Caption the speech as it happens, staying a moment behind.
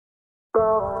Don't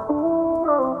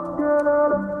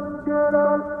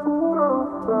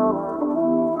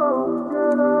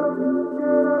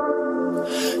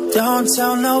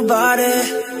tell nobody,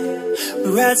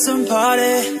 we're at some party.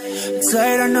 It's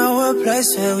late, I know a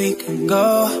place where we can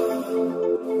go.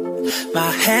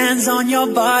 My hands on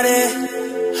your body,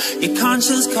 your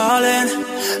conscience calling.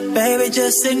 Baby,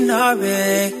 just ignore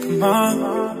it, come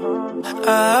on.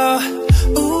 Oh,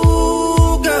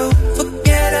 ooh, girl,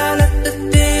 forget all of the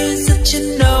things that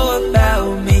you know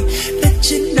about me, that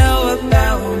you know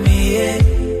about me, yeah.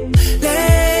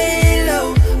 Lay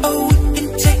low, oh, we can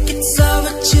take it slow,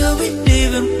 but you'll be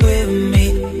leaving with me,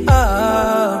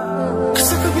 oh. Cause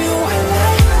I could be a white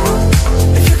light,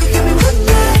 if you could give me one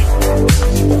night.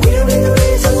 We don't need a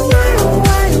reason why,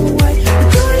 why, why. I'm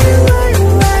doing it right,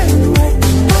 right, right.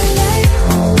 White light,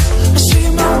 I'll show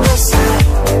you my west side.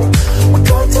 We're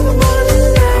going till the morning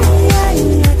light, yeah,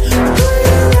 yeah. I'm doing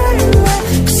it right, right.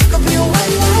 Cause I could be a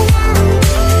white light.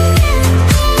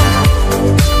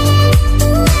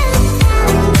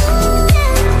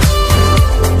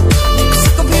 Cause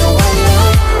I could be a white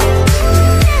light.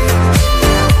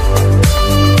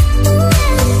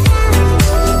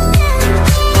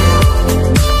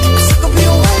 Cause I could be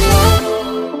a white light.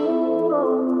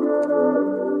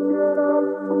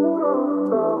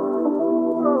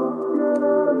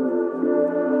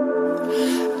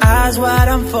 Eyes wide,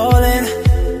 I'm falling.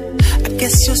 I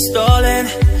guess you're stalling.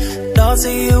 Thoughts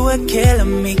of you were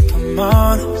killing me, come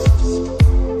on.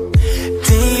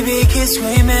 TV keeps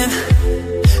screaming,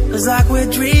 feels like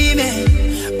we're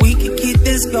dreaming. We can keep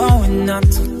this going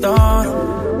until dawn.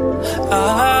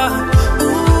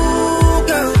 Ooh,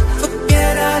 girl,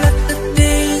 forget all of the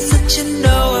things that you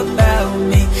know about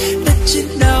me, that you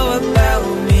know about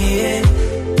me, yeah.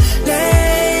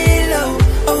 Lay low,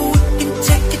 oh, we can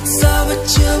take it slow, but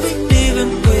you'll be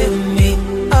leaving with me,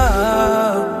 oh.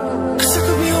 Cause I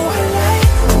could be a white light,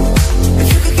 if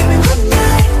you could give me one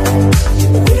night.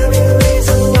 We don't need a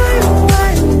reason why,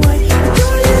 why, why. I'm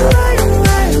doing it right,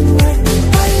 right, right.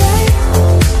 White light,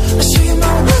 I'll show you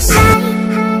my west side.